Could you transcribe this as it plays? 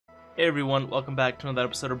Hey everyone, welcome back to another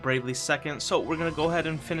episode of Bravely Second. So we're gonna go ahead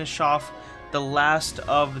and finish off the last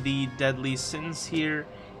of the deadly sins here,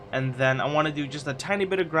 and then I want to do just a tiny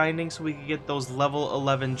bit of grinding so we can get those level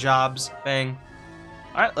 11 jobs. Bang.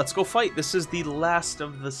 Alright, let's go fight. This is the last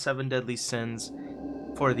of the 7 deadly sins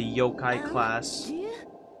for the yokai class. Look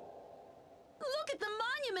at the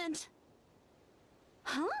monument!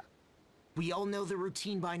 Huh? We all know the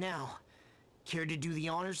routine by now. Care to do the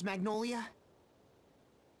honors, Magnolia?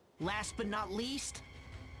 Last but not least,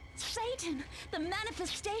 Satan, the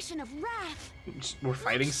manifestation of wrath. We're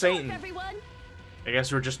fighting Let's Satan. stop, everyone. I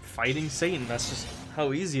guess we're just fighting Satan. That's just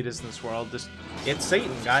how easy it is in this world. Just it's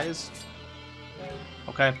Satan, guys.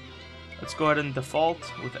 Okay, let's go ahead and default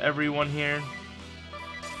with everyone here.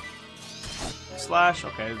 Slash.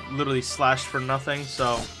 Okay, literally slashed for nothing,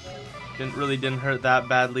 so didn't hurt that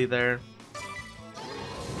badly there.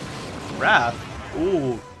 Wrath.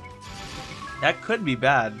 Ooh, that could be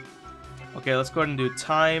bad. Okay, let's go ahead and do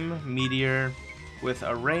time meteor with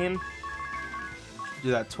a rain.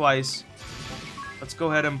 Do that twice. Let's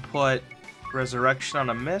go ahead and put resurrection on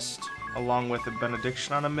a mist along with a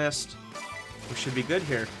benediction on a mist. We should be good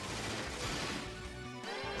here.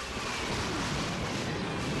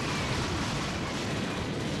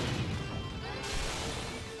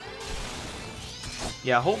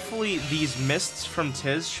 Yeah, hopefully these mists from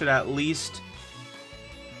Tiz should at least,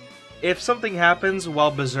 if something happens while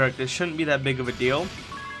berserk, it shouldn't be that big of a deal.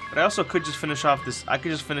 But I also could just finish off this. I could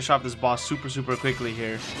just finish off this boss super quickly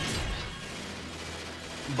here.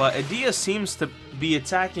 But Adia seems to be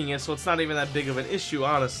attacking it, so it's not even that big of an issue,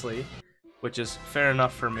 honestly, which is fair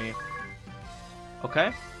enough for me.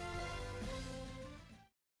 Okay.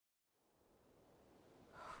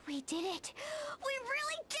 We did it. We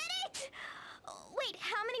really did it! Wait,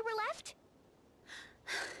 how many were left?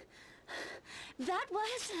 That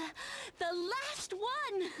was the last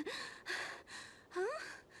one! Huh?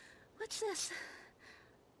 What's this?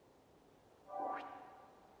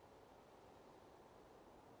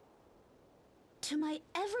 To my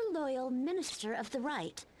ever-loyal Minister of the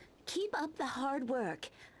Right, keep up the hard work.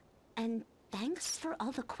 And thanks for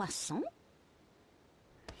all the croissants?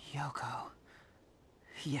 Yoko.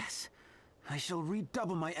 Yes, I shall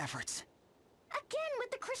redouble my efforts. Again with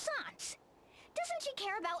the croissants! Doesn't she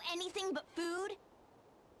care about anything but food?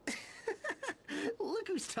 Look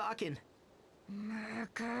who's talking.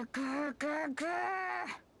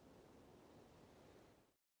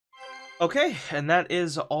 Okay, and that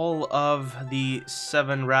is all of the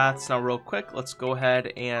 7 wraths. Now, real quick, let's go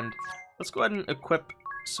ahead and equip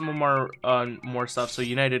some of our more stuff. So,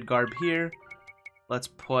 United garb here. Let's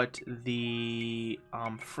put the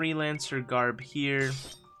freelancer garb here.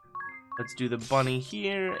 Let's do the bunny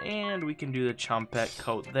here, and we can do the chompette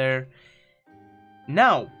coat there.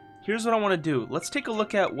 Now, here's what I want to do. Let's take a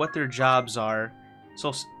look at what their jobs are.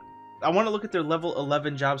 So, I want to look at their level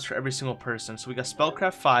 11 jobs for every single person. So, we got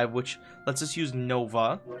Spellcraft 5, which lets us use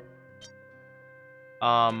Nova.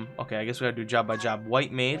 Okay, I guess we gotta do job by job.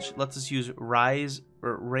 White Mage lets us use Raise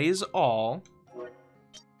All.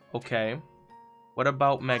 Okay. What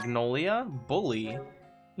about Magnolia? Bully.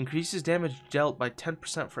 Increases damage dealt by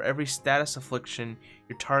 10% for every status affliction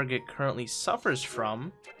your target currently suffers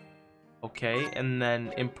from. Okay, and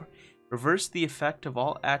then reverse the effect of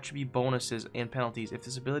all attribute bonuses and penalties. If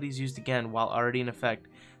this ability is used again while already in effect,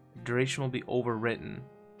 the duration will be overwritten.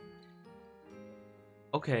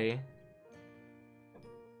 Okay.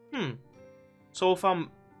 So if I'm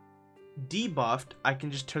debuffed, I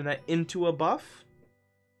can just turn that into a buff?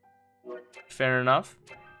 Fair enough.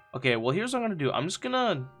 Okay, well here's what I'm gonna do. I'm just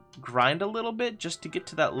gonna grind a little bit just to get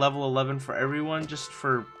to that level 11 for everyone,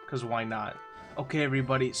 because why not? Okay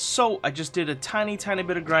everybody, so I just did a tiny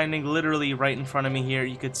bit of grinding literally right in front of me here.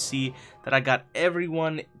 You could see that I got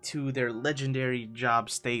everyone to their legendary job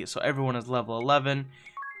state, so everyone is level 11.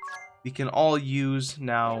 We can all use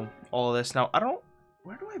now all this. Now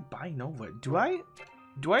where do I buy Nova? Do I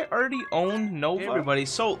already own Nova? Hey everybody,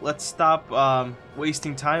 so let's stop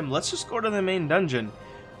wasting time. Let's just go to the main dungeon.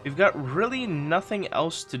 We've got really nothing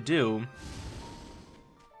else to do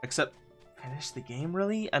except finish the game,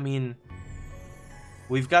 really? I mean,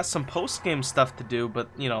 we've got some post-game stuff to do, but,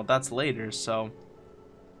 you know, that's later, so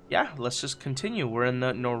yeah, let's just continue. We're in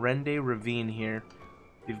the Norende Ravine here.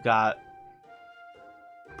 We've got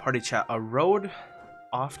party chat. A road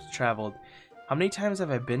oft traveled. How many times have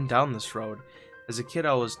I been down this road? As a kid,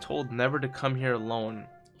 I was told never to come here alone.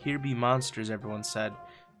 Here be monsters, everyone said.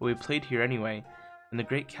 But we played here anyway. When the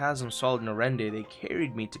great chasm swallowed Norende, they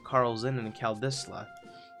carried me to Frohzen and Kaldisla.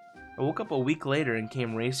 I woke up a week later and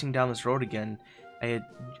came racing down this road again. I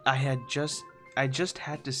just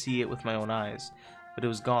had to see it with my own eyes. but it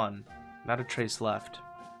was gone. Not a trace left.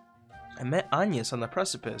 I met Agnes on the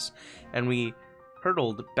precipice, and we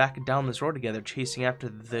hurtled back down this road together, chasing after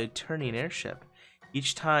the turning airship.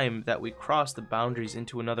 Each time that we crossed the boundaries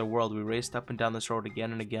into another world, we raced up and down this road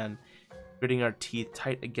again and again, gritting our teeth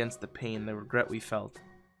tight against the pain, the regret we felt.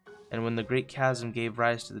 And when the great chasm gave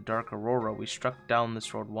rise to the dark aurora, we struck down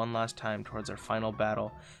this road one last time towards our final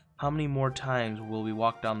battle. How many more times will we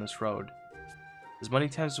walk down this road? As many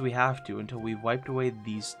times as we have to, until we've wiped away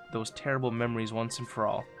those terrible memories once and for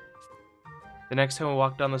all. The next time we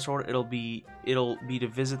walk down this road, it'll be to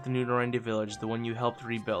visit the new Norinda village, the one you helped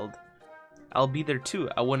rebuild. I'll be there too.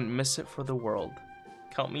 I wouldn't miss it for the world.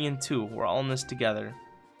 Count me in too. We're all in this together.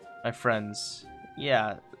 My friends.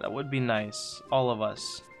 Yeah, that would be nice. All of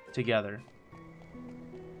us. Together.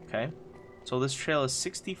 Okay. So this trail is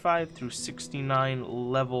 65 through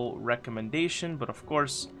 69 level recommendation, but of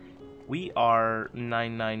course, we are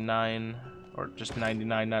 999, or just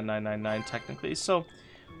 99.9999 technically, so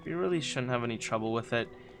we really shouldn't have any trouble with it.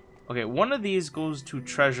 Okay, one of these goes to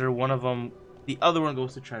treasure, one of them, the other one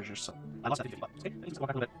goes to treasure, so I lost that 50 bucks. Okay, let's go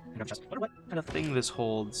back a little bit. Wonder what kind of thing this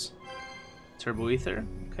holds. Turbo Ether,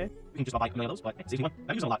 okay. You can just buy a million of those, but it's easy one.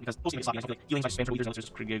 I'm using a lot because posting is sloppy. I feel like healing by spam turbo ethers and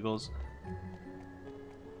just for giggles.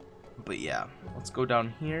 But yeah, let's go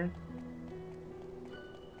down here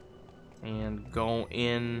and go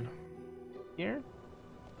in here.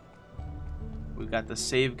 We got the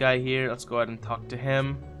save guy here. Let's go ahead and talk to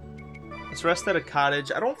him. Let's rest at a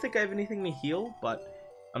cottage. I don't think I have anything to heal, but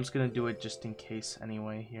I'm just gonna do it just in case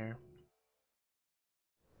anyway here.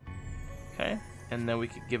 Okay, and then we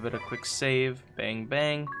could give it a quick save. Bang,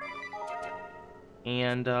 bang.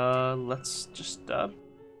 And let's just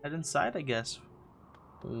head inside, I guess.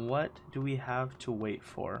 What do we have to wait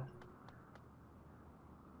for?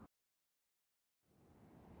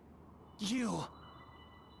 You!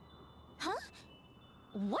 Huh?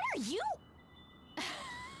 What are you?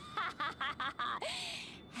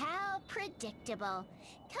 How predictable.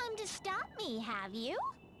 Come to stop me, have you?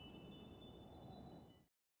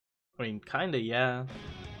 I mean, kinda, yeah.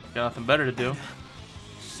 Got nothing better to do.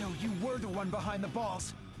 So you were the one behind the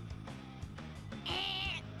balls.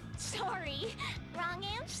 Sorry, wrong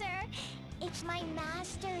answer. It's my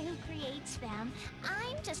master who creates them.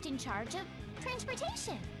 I'm just in charge of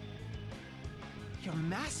transportation. Your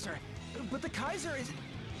master? But the Kaiser is...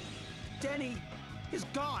 Denny is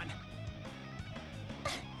gone.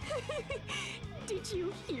 Did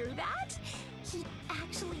you hear that? He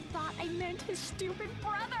actually thought I meant his stupid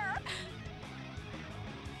brother.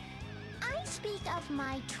 I speak of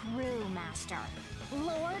my true master,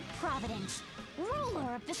 Lord Providence,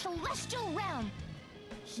 ruler of the celestial realm.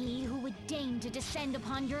 He who would deign to descend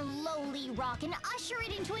upon your lowly rock and usher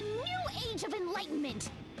it into a new age of enlightenment.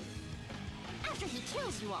 After he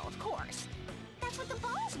kills you all, of course. That's what the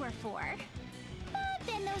balls were for. But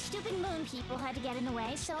then those stupid moon people had to get in the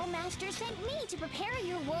way, so Master sent me to prepare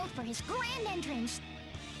your world for his grand entrance.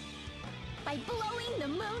 By blowing the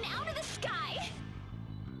moon out of the sky.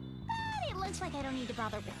 But it looks like I don't need to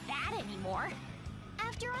bother with that anymore.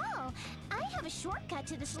 After all, I have a shortcut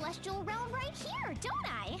to the celestial realm right here,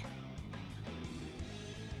 don't I?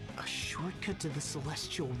 A shortcut to the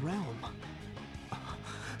celestial realm?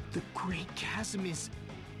 The Great Chasm is...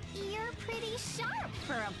 You're pretty sharp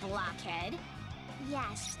for a blockhead.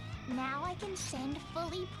 Yes, now I can send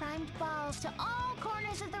fully primed balls to all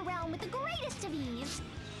corners of the realm with the greatest of ease.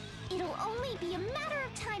 It'll only be a matter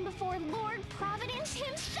of time before Lord Providence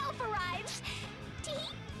himself arrives.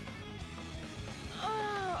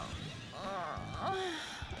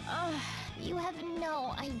 You have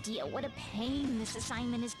no idea what a pain this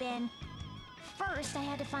assignment has been. First, I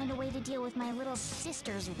had to find a way to deal with my little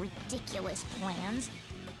sister's ridiculous plans.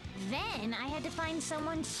 Then, I had to find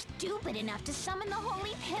someone stupid enough to summon the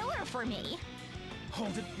Holy Pillar for me.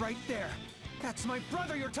 Hold it right there. That's my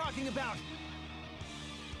brother you're talking about.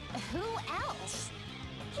 Who else?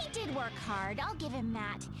 He did work hard, I'll give him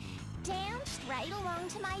that. Danced right along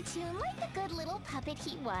to my tune like the good little puppet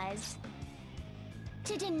he was.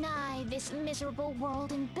 To deny this miserable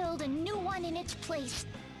world and build a new one in its place.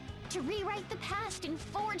 To rewrite the past and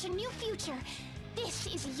forge a new future. This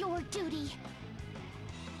is your duty.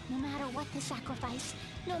 No matter what the sacrifice,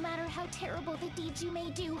 no matter how terrible the deeds you may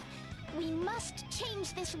do, we must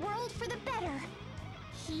change this world for the better.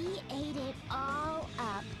 He ate it all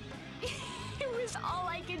up. It was all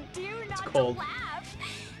I could do not to laugh.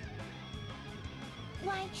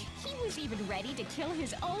 Why, he was even ready to kill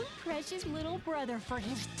his own precious little brother for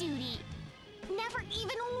his duty. Never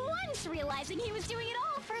even once realizing he was doing it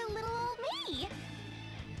all for little old me.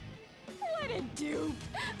 What a dupe!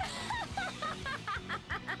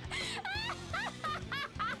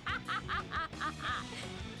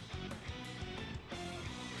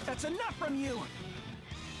 That's enough from you!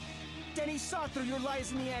 Denny saw through your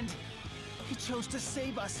lies in the end. He chose to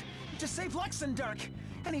save us, to save Luxembourg,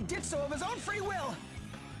 and he did so of his own free will!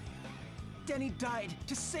 Denny died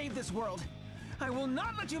to save this world. I will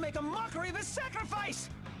not let you make a mockery of his sacrifice!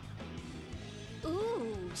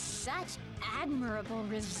 Ooh, such admirable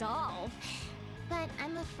resolve. But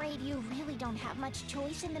I'm afraid you really don't have much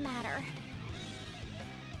choice in the matter.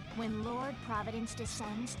 When Lord Providence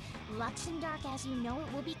descends, Luxembourg as you know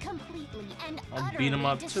it will be completely and I'll beat him utterly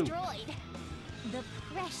up destroyed. Too. The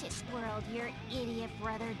precious world your idiot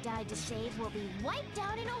brother died to save will be wiped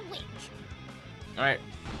out in a wink. Alright.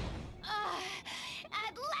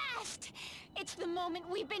 At last! It's the moment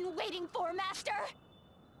we've been waiting for, Master!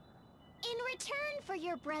 In return for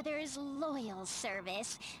your brother's loyal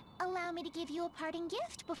service, allow me to give you a parting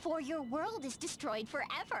gift before your world is destroyed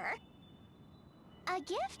forever. A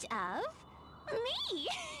gift of me!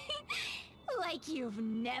 Like you've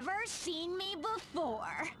never seen me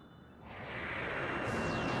before.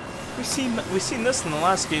 We've seen this in the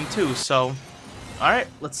last game too, so alright,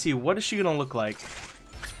 let's see, what is she gonna look like?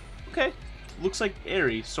 Okay, looks like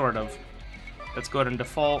Aerie, sort of. Let's go ahead and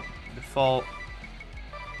default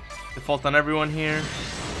on everyone here.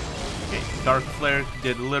 Okay, Dark Flare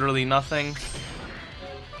did literally nothing.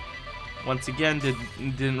 Once again,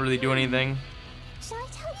 didn't really do anything. Shall I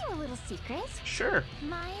tell you a little secret? Sure.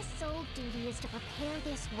 My sole duty is to prepare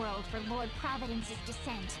this world for Lord Providence's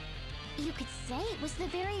descent. You could say it was the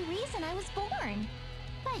very reason I was born.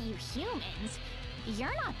 But you humans,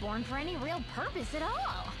 you're not born for any real purpose at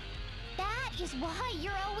all. That is why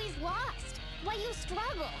you're always lost, why you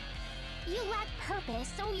struggle. You lack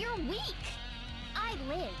purpose, so you're weak. I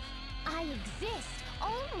live, I exist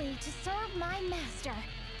only to serve my master.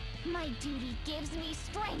 My duty gives me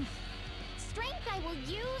strength. Strength I will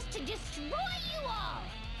use to destroy you all.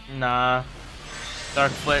 Nah.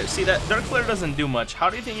 Dark Flare. See, that Dark Flare doesn't do much. How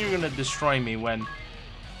do you think you're gonna destroy me when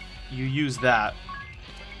you use that?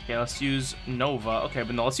 Okay, let's use Nova. Okay,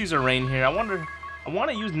 but no, let's use a Rain here. I want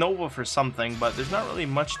to use Nova for something, but there's not really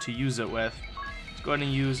much to use it with. Let's go ahead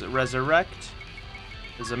and use Resurrect.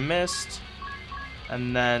 There's a Mist.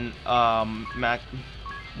 And then,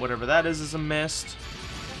 whatever that is a Mist.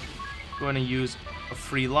 Go ahead and use a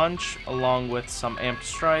Free Lunch along with some Amped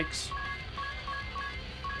Strikes.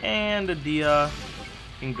 And Adia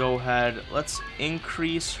can go ahead. Let's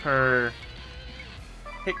increase her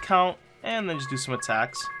hit count and then just do some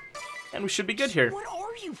attacks. And we should be good here. What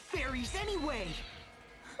are you fairies anyway?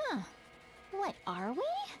 Huh. What are we?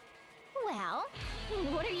 Well,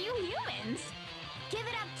 what are you humans? Give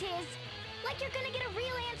it up, Tiz. Like you're gonna get a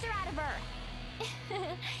real answer out of her.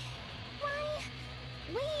 Why,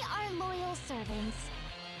 we are loyal servants,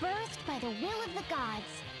 birthed by the will of the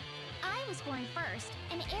gods. I was born first,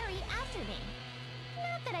 and Aerie after me.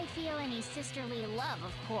 Not that I feel any sisterly love,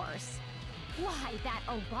 of course. Why, that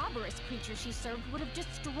Ouroboros creature she served would have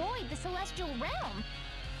destroyed the celestial realm.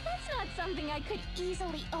 That's not something I could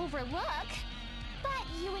easily overlook. But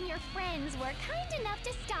you and your friends were kind enough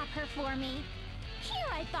to stop her for me. Here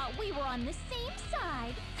I thought we were on the same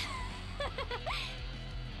side.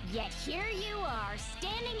 Yet here you are,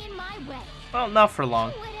 standing in my way. Well, not for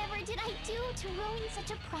long. Whatever did I do to ruin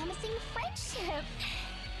such a promising friendship?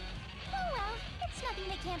 Oh well, it's nothing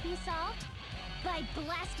that can't be solved. By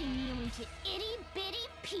blasting you into itty-bitty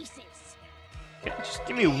pieces. Okay, just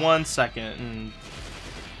give me 1 second and...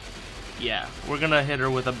 yeah, we're gonna hit her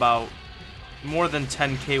with about more than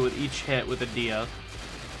 10k with each hit with Adia.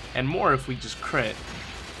 And more if we just crit.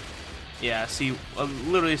 Yeah, see,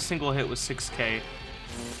 literally a single hit was 6k.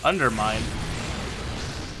 Undermine.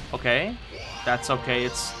 Okay, that's okay.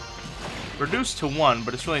 It's reduced to 1,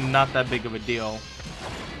 but it's really not that big of a deal.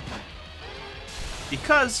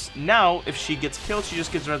 Because now, if she gets killed, she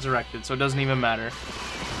just gets resurrected, so it doesn't even matter.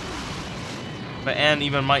 But Anne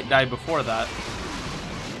even might die before that.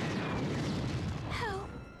 How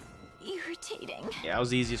irritating. Yeah, it was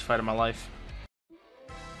the easiest fight of my life.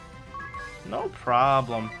 No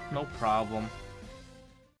problem. No problem.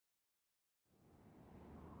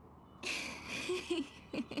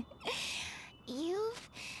 You've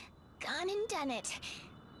gone and done it,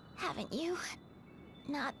 haven't you?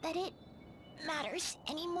 Not that it matters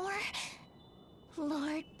anymore.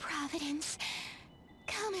 Lord Providence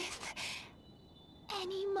cometh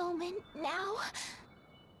any moment now.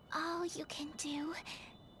 All you can do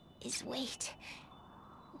is wait.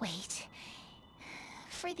 Wait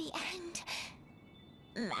for the end.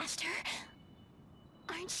 Master,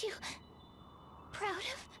 aren't you proud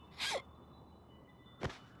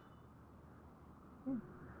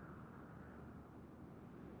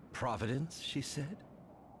Providence, she said?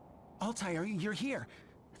 Altair, you're here.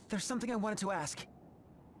 There's something I wanted to ask.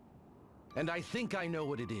 And I think I know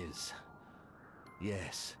what it is.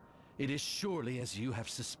 Yes, it is surely as you have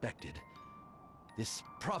suspected. This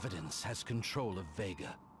Providence has control of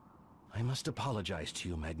Vega. I must apologize to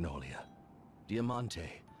you, Magnolia.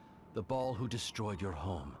 Diamante, the ball who destroyed your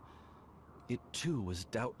home. It too was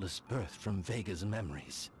doubtless birthed from Vega's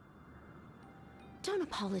memories. Don't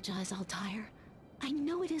apologize, Altair. I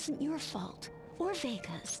know it isn't your fault, or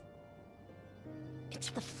Vega's.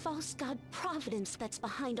 It's the false god Providence that's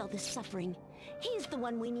behind all this suffering. He's the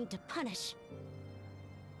one we need to punish.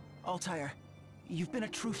 Altair, you've been a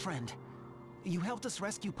true friend. You helped us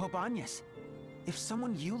rescue Pope Agnes. If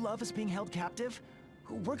someone you love is being held captive,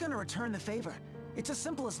 we're gonna return the favor. It's as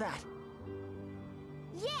simple as that.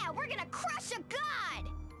 Yeah, we're gonna crush a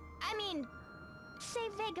god! I mean,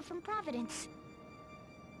 save Vega from Providence.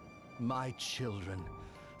 My children,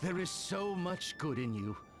 there is so much good in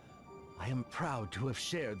you. I am proud to have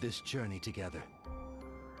shared this journey together.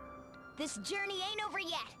 This journey ain't over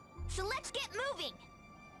yet, so let's get moving!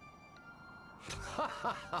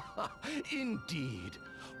 Indeed.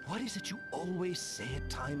 What is it you always say at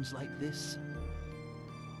times like this?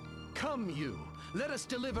 Come you, let us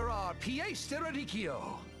deliver our pièce de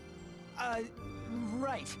radicchio.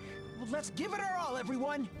 Right. Well, let's give it our all,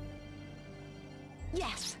 everyone!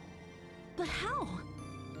 Yes. But how?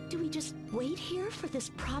 Do we just wait here for this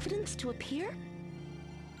Providence to appear?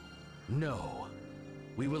 No.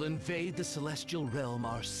 We will invade the celestial realm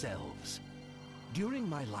ourselves. During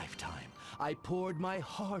my lifetime, I poured my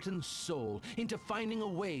heart and soul into finding a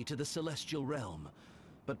way to the celestial realm,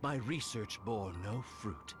 but my research bore no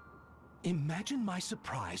fruit. Imagine my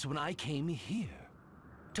surprise when I came here,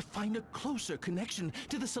 to find a closer connection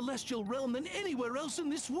to the celestial realm than anywhere else in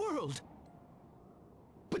this world.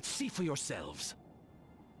 But see for yourselves.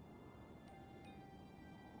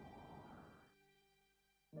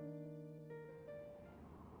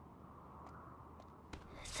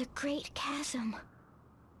 The Great Chasm.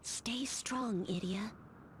 Stay strong, Idia.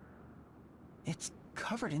 It's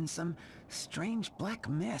covered in some strange black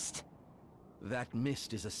mist. That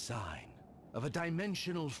mist is a sign of a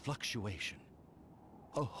dimensional fluctuation.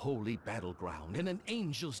 A holy battleground and an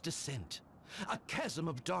angel's descent. A chasm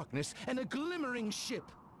of darkness and a glimmering ship.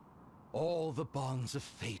 All the bonds of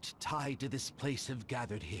fate tied to this place have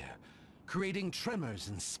gathered here, creating tremors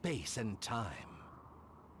in space and time.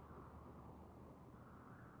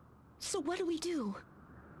 So what do we do?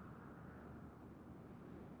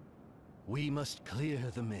 We must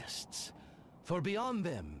clear the mists, for beyond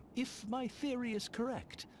them, if my theory is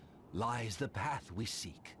correct, lies the path we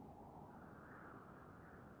seek.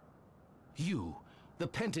 You, the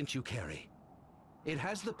pendant you carry, it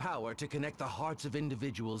has the power to connect the hearts of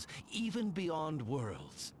individuals even beyond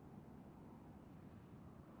worlds.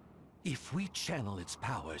 If we channel its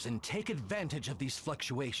powers and take advantage of these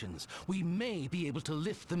fluctuations, we may be able to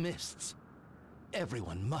lift the mists.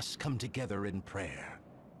 Everyone must come together in prayer.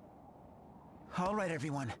 All right,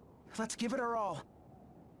 everyone. Let's give it our all.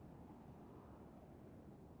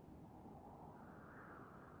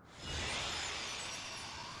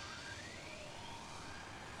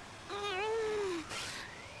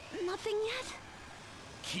 Nothing yet?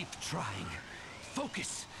 Keep trying.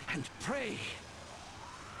 Focus and pray.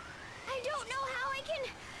 I don't know how I can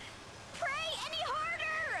pray any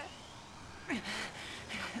harder!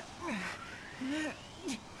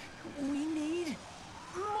 We need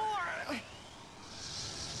more!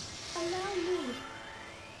 Allow me.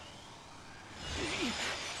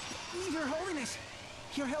 Your Holiness,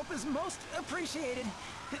 your help is most appreciated.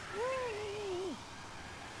 The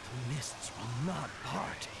mists will not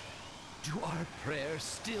part. Do our prayers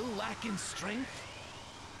still lack in strength?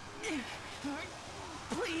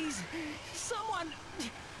 Please, someone,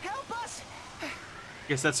 help us!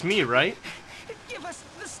 Guess that's me, right? Give us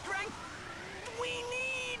the strength we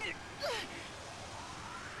need!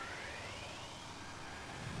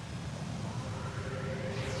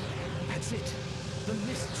 That's it. The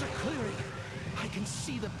mists are clearing. I can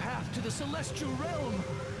see the path to the celestial realm.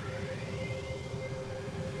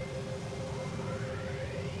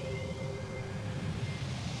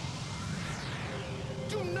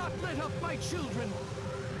 Do not let up, my children!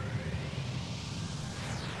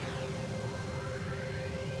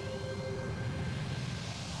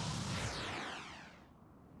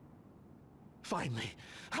 Finally,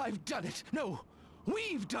 I've done it! No,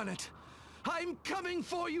 we've done it! I'm coming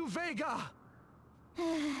for you, Vega!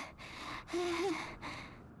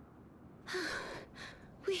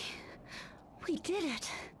 We did it.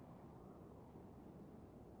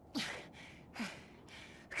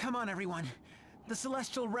 Come on, everyone. The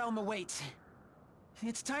Celestial Realm awaits.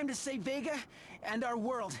 It's time to save Vega and our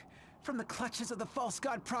world from the clutches of the false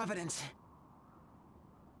god Providence.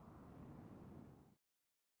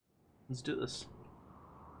 Let's do this.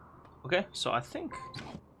 Okay, so I think...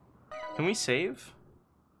 Can we save?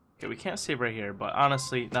 Okay, we can't save right here, but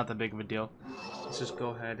honestly, not that big of a deal. Let's just go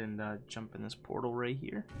ahead and jump in this portal right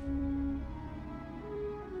here.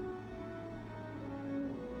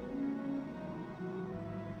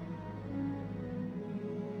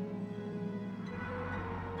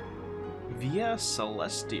 Via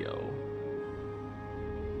Celestio.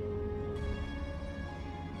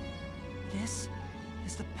 This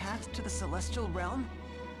is the path to the Celestial Realm?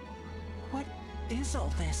 What is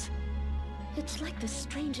all this? It's like the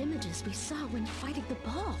strange images we saw when fighting the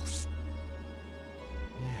balls.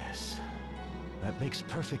 Yes, that makes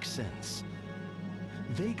perfect sense.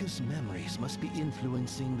 Vega's memories must be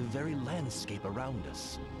influencing the very landscape around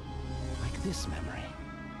us. Like this memory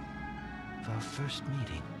of our first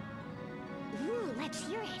meeting. Ooh, let's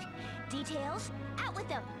hear it. Details, out with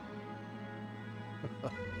them.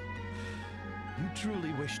 You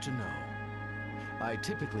truly wish to know. I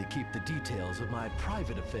typically keep the details of my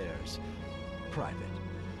private affairs private.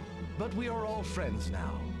 But we are all friends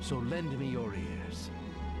now, so lend me your ears.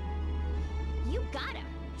 You got him.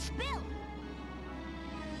 Spill.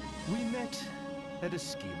 We met at a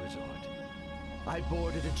ski resort. I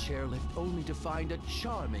boarded a chairlift only to find a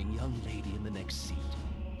charming young lady in the next seat.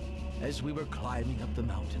 As we were climbing up the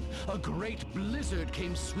mountain, a great blizzard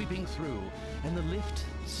came sweeping through, and the lift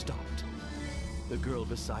stopped. The girl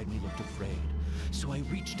beside me looked afraid, so I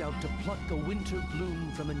reached out to pluck a winter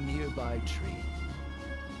bloom from a nearby tree.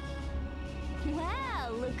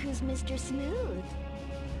 Wow, look who's Mr. Smooth.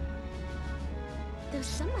 Though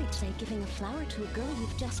some might say giving a flower to a girl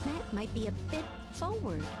you've just met might be a bit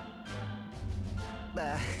forward.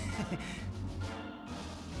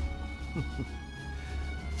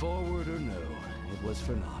 Forward or no, it was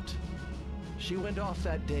for naught. She went off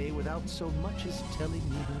that day without so much as telling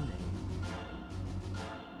me her name.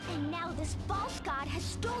 And now this false god has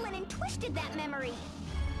stolen and twisted that memory.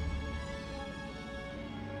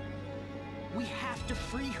 We have to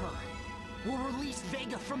free her. We'll release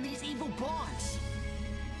Vega from these evil bonds.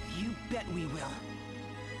 You bet we will.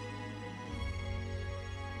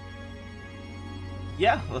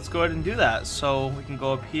 Yeah, let's go ahead and do that. So we can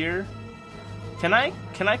go up here. Can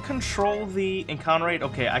I control the encounter rate?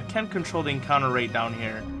 Okay, I can control the encounter rate down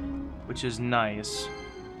here, which is nice.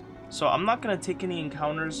 So I'm not gonna take any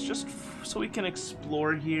encounters just so we can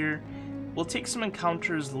explore here. We'll take some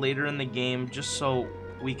encounters later in the game just so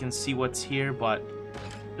we can see what's here, but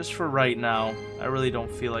just for right now, I really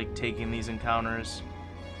don't feel like taking these encounters.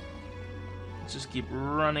 Let's just keep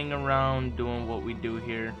running around doing what we do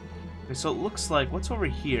here. Okay, so it looks like, what's over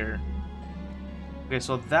here? Okay,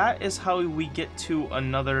 so that is how we get to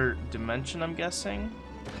another dimension, I'm guessing.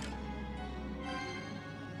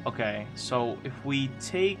 Okay, so if we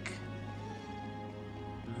take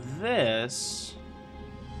this...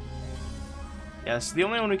 Yeah, it's the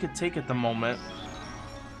only one we could take at the moment.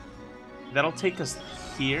 That'll take us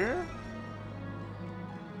here.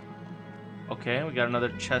 Okay, we got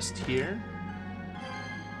another chest here.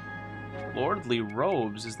 Lordly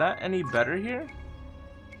robes. Is that any better here?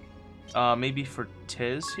 Maybe for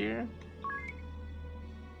Tiz here?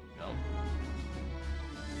 No.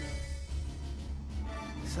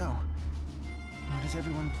 So, what does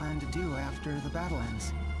everyone plan to do after the battle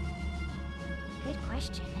ends? Good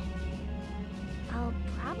question. I'll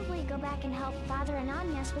probably go back and help Father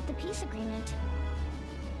Ananias with the peace agreement.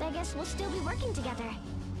 I guess we'll still be working together.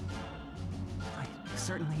 I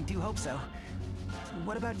certainly do hope so.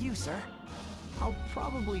 What about you, sir? I'll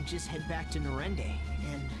probably just head back to Narende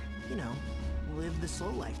and, you know, live the slow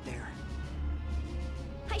life there.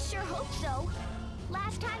 I sure hope so.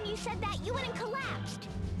 Last time you said that, you went and collapsed.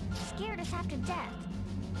 Scared us after death.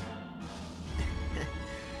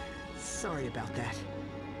 Sorry about that.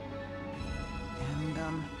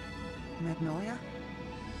 And, Magnolia?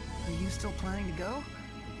 Are you still planning to go?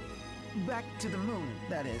 Back to the moon,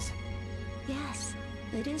 that is. Yes,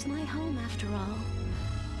 it is my home after all.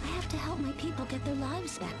 I have to help my people get their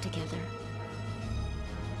lives back together.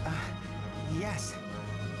 Yes.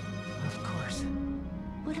 Of course.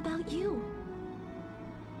 What about you?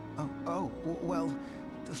 Well,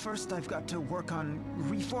 first I've got to work on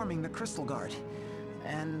reforming the Crystal Guard.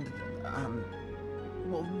 And,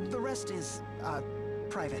 well, the rest is,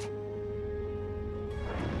 private.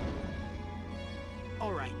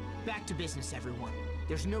 All right, back to business, everyone.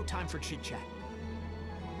 There's no time for chit-chat.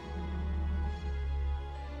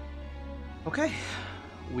 Okay,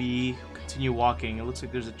 we continue walking. It looks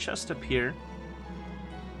like there's a chest up here.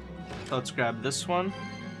 Let's grab this one.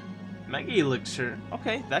 Mega Elixir.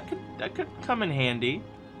 Okay, that could come in handy.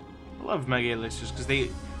 I love Mega Elixirs because they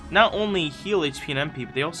not only heal HP and MP,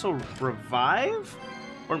 but they also revive?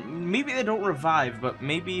 Or maybe they don't revive, but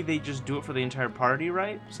maybe they just do it for the entire party,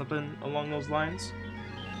 right? Something along those lines.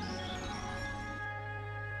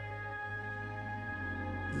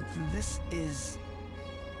 This is...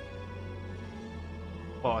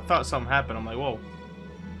 Oh, I thought something happened. I'm like, whoa.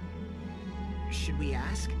 Should we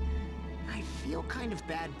ask? I feel kind of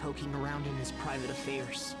bad poking around in his private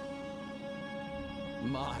affairs.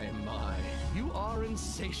 My, you are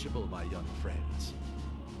insatiable, my young friends.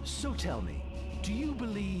 So tell me, do you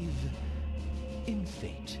believe in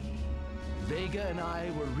fate? Vega and I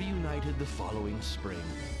were reunited the following spring.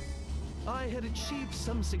 I had achieved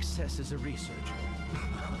some success as a researcher.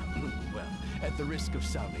 Well, at the risk of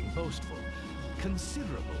sounding boastful,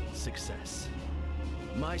 considerable success.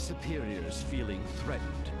 My superiors, feeling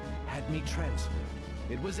threatened, had me transferred.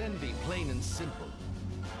 It was envy, plain and simple.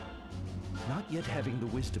 Not yet having the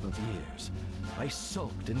wisdom of years, I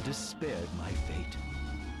sulked and despaired my fate.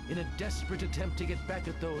 In a desperate attempt to get back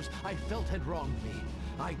at those I felt had wronged me,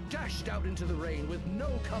 I dashed out into the rain with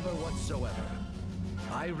no cover whatsoever.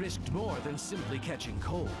 I risked more than simply catching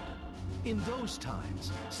cold. In those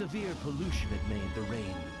times, severe pollution had made the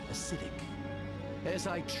rain acidic. As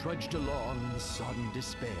I trudged along in sodden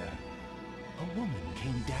despair, a woman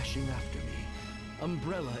came dashing after me,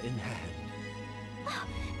 umbrella in hand. Oh,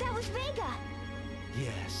 that was Vega!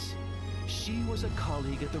 Yes, she was a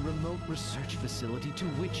colleague at the remote research facility to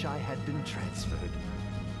which I had been transferred.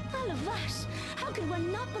 Alavas, how could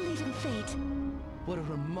one not believe in fate? What a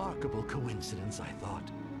remarkable coincidence, I thought.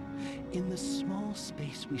 In the small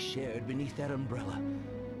space we shared beneath that umbrella,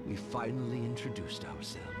 we finally introduced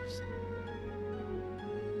ourselves.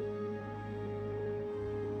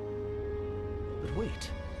 But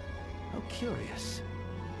wait, how curious.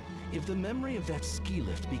 If the memory of that ski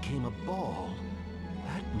lift became a ball,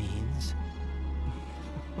 that means...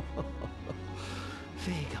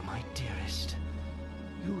 Vega, my dearest,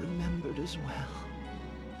 you remembered as well.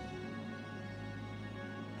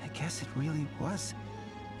 I guess it really was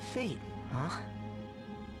fate, huh?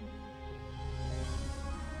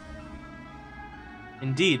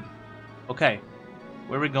 Indeed. Okay.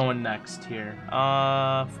 Where are we going next here?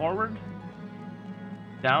 Forward?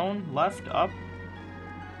 Down? Left? Up?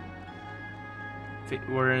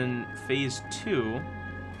 We're in phase 2.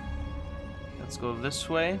 Let's go this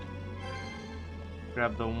way.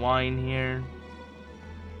 Grab the wine here.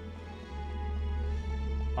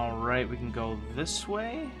 Alright, we can go this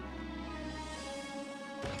way.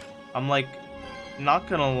 I'm like, not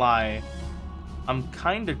gonna lie, I'm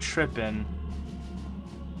kinda tripping.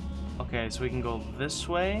 Okay, so we can go this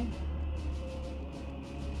way.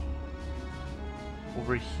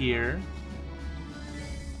 Over here.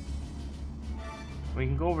 We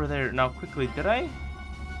can go over there. Now, quickly, did I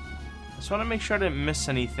just want to make sure I didn't miss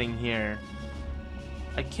anything here.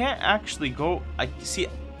 I can't actually go... see,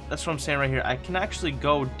 that's what I'm saying right here. I can actually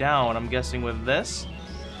go down, I'm guessing, with this.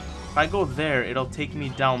 If I go there, it'll take me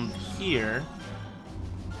down here.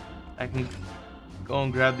 I can go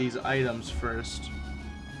and grab these items first.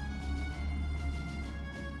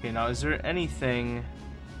 Okay, now, is there anything...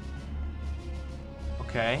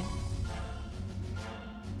 Okay.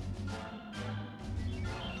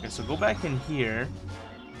 Okay, so go back in here.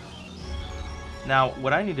 Now,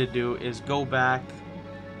 what I need to do is go back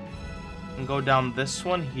and go down this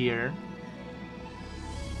one here.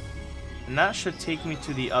 And that should take me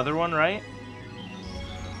to the other one, right?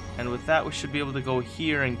 And with that, we should be able to go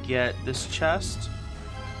here and get this chest,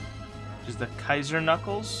 which is the Kaiser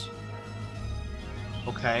Knuckles.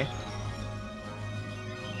 Okay.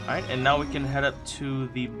 Alright, and now we can head up to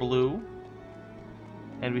the blue.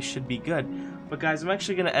 And we should be good. But guys, I'm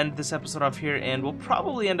actually going to end this episode off here, and we'll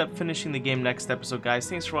probably end up finishing the game next episode, guys.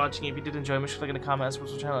 Thanks for watching. If you did enjoy, make sure to like and comment, subscribe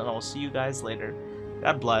to the channel, and I'll see you guys later.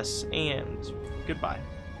 God bless, and goodbye.